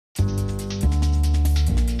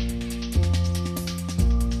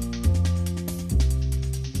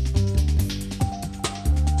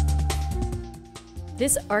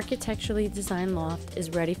This architecturally designed loft is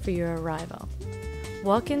ready for your arrival.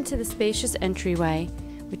 Walk into the spacious entryway,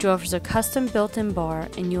 which offers a custom built-in bar,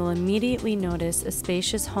 and you'll immediately notice a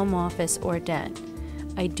spacious home office or den,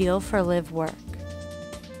 ideal for live-work.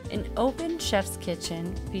 An open chef's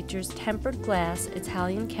kitchen features tempered glass,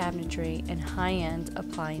 Italian cabinetry, and high-end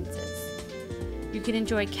appliances. You can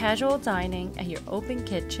enjoy casual dining at your open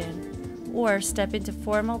kitchen or step into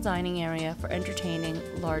formal dining area for entertaining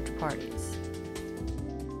large parties.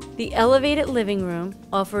 The elevated living room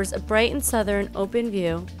offers a bright and southern open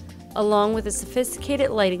view, along with a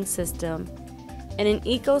sophisticated lighting system and an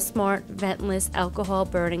eco-smart ventless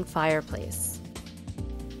alcohol-burning fireplace.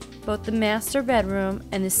 Both the master bedroom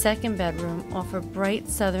and the second bedroom offer bright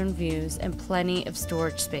southern views and plenty of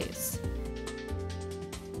storage space.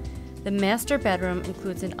 The master bedroom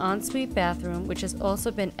includes an ensuite bathroom, which has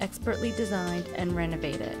also been expertly designed and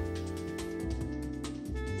renovated.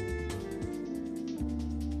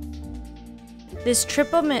 This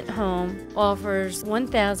triple mint home offers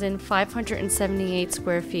 1,578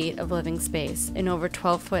 square feet of living space and over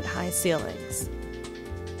 12-foot high ceilings.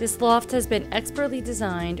 This loft has been expertly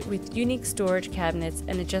designed with unique storage cabinets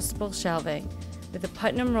and adjustable shelving, with a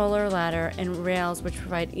Putnam roller ladder and rails which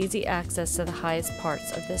provide easy access to the highest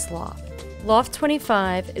parts of this loft. Loft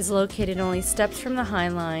 25 is located only steps from the High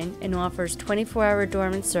Line and offers 24-hour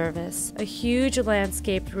dormant service, a huge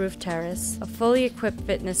landscaped roof terrace, a fully equipped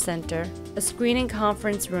fitness center, a screen and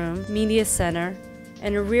conference room, media center,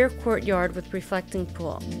 and a rear courtyard with reflecting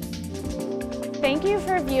pool. Thank you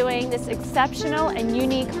for viewing this exceptional and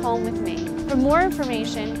unique home with me. For more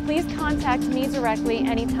information, please contact me directly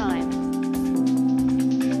anytime.